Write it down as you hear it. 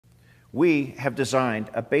We have designed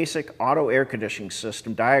a basic auto air conditioning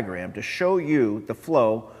system diagram to show you the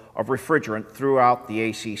flow of refrigerant throughout the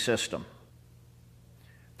AC system.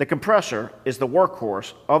 The compressor is the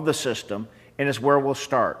workhorse of the system and is where we'll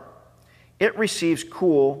start. It receives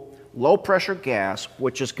cool, low-pressure gas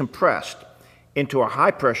which is compressed into a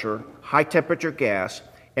high-pressure, high-temperature gas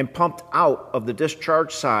and pumped out of the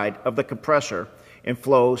discharge side of the compressor and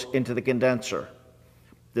flows into the condenser.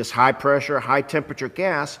 This high-pressure, high-temperature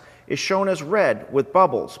gas is shown as red with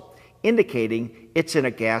bubbles, indicating it's in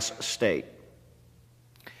a gas state.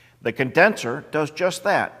 The condenser does just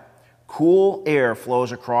that. Cool air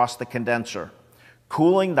flows across the condenser,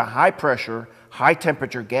 cooling the high-pressure,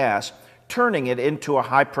 high-temperature gas, turning it into a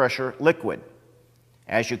high-pressure liquid.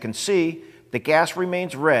 As you can see, the gas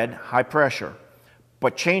remains red, high pressure,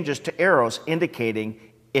 but changes to arrows indicating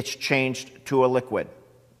it's changed to a liquid.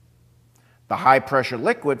 The high-pressure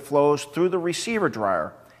liquid flows through the receiver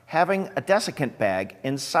dryer, having a desiccant bag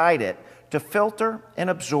inside it to filter and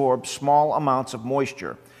absorb small amounts of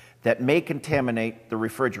moisture that may contaminate the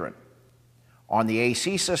refrigerant. On the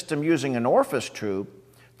AC system using an orifice tube,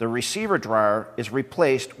 the receiver dryer is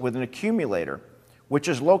replaced with an accumulator, which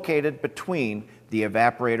is located between the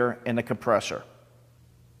evaporator and the compressor.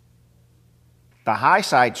 The high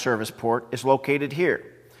side service port is located here,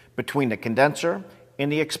 between the condenser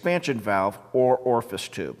and the expansion valve or orifice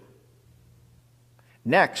tube.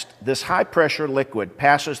 Next, this high-pressure liquid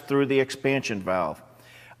passes through the expansion valve,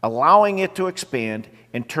 allowing it to expand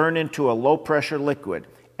and turn into a low-pressure liquid,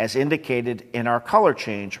 as indicated in our color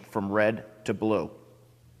change from red to blue.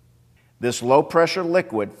 This low-pressure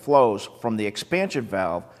liquid flows from the expansion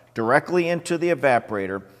valve directly into the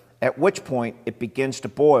evaporator, at which point it begins to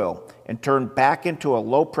boil and turn back into a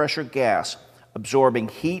low-pressure gas, absorbing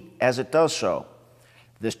heat as it does so.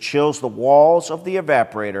 This chills the walls of the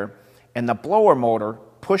evaporator, and the blower motor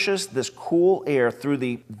pushes this cool air through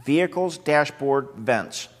the vehicle's dashboard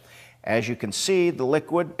vents. As you can see, the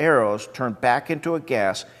liquid arrows turn back into a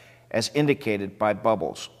gas as indicated by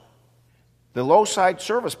bubbles. The low side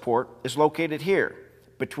service port is located here,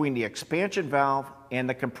 between the expansion valve and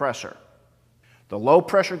the compressor. The low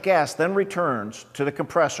pressure gas then returns to the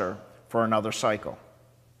compressor for another cycle.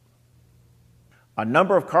 A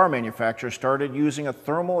number of car manufacturers started using a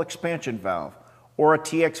thermal expansion valve, or a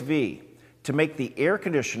TXV, to make the air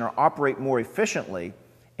conditioner operate more efficiently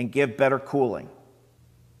and give better cooling.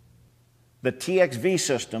 The TXV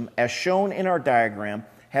system, as shown in our diagram,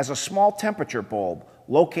 has a small temperature bulb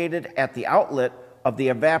located at the outlet of the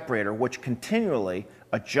evaporator, which continually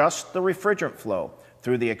adjusts the refrigerant flow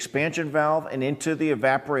through the expansion valve and into the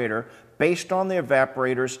evaporator based on the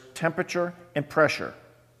evaporator's temperature and pressure.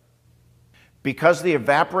 Because the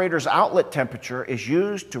evaporator's outlet temperature is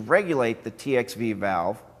used to regulate the TXV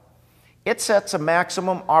valve, it sets a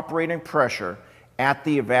maximum operating pressure at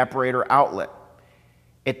the evaporator outlet.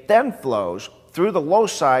 It then flows through the low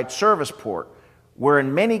side service port, where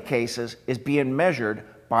in many cases is being measured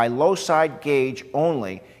by low side gauge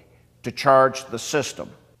only to charge the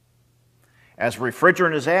system. As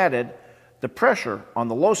refrigerant is added, the pressure on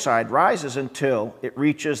the low side rises until it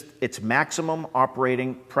reaches its maximum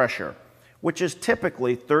operating pressure, which is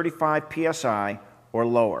typically 35 psi or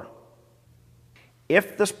lower.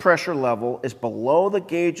 If this pressure level is below the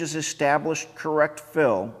gauge's established correct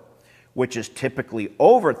fill, which is typically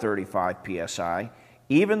over 35 psi,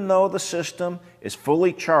 even though the system is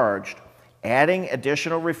fully charged, adding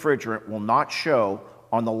additional refrigerant will not show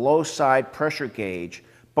on the low side pressure gauge,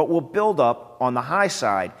 but will build up on the high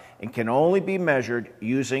side and can only be measured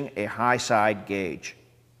using a high side gauge.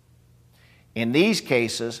 In these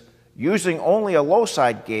cases, using only a low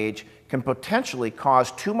side gauge can potentially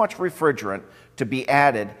cause too much refrigerant to be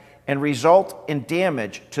added and result in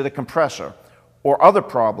damage to the compressor or other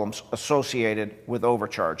problems associated with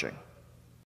overcharging.